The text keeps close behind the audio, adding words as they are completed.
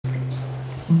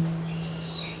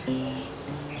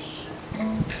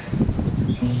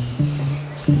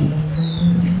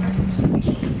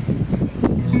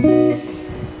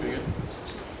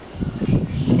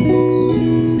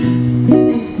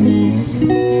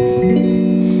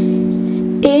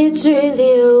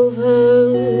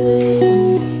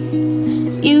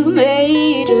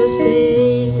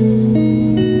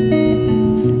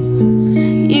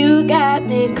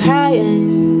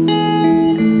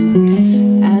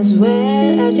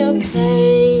a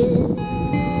plane,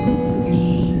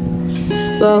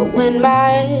 but when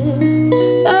my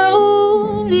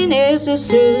loneliness is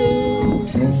through,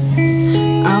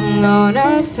 I'm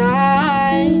gonna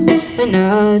find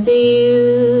another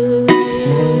you.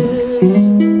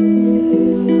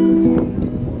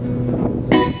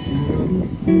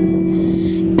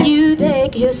 You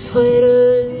take your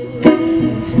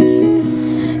sweaters,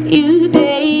 you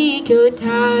take your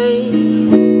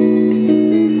time.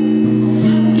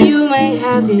 You may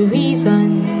have your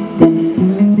reasons,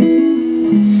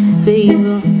 but you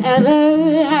will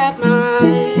never have my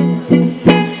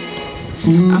arms.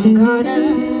 I'm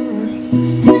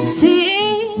gonna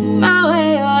sing my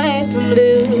way away from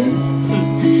blue.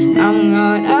 I'm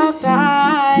gonna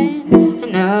find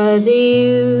another you.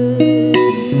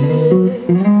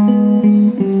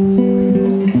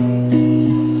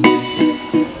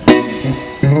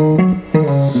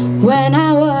 When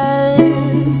I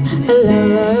was a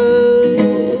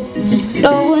lover,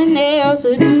 no one else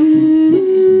would do.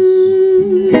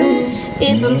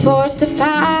 If I'm forced to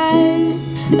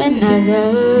find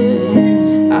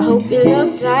another, I hope he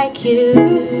looks like you,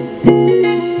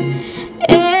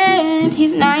 and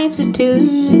he's nicer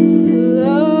too.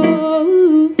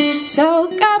 Oh, so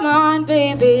come on,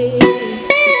 baby,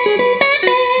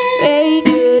 make a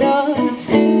little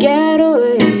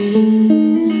getaway.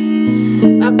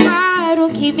 My pride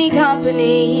will keep me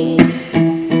company,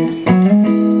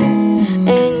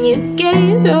 and you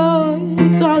gave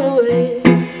yours all away.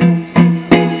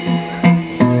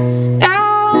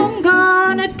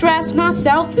 Dress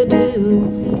myself for two,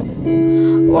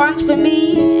 once for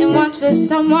me and once for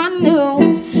someone new.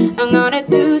 I'm gonna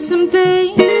do some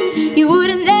things you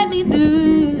wouldn't let me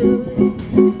do.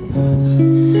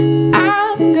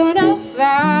 I'm gonna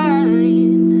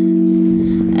find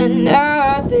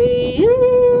another you.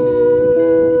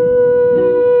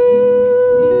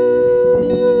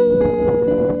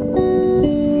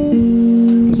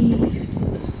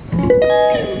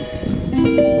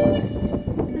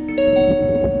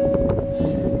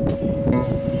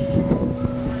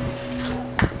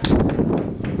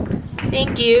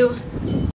 Thank you.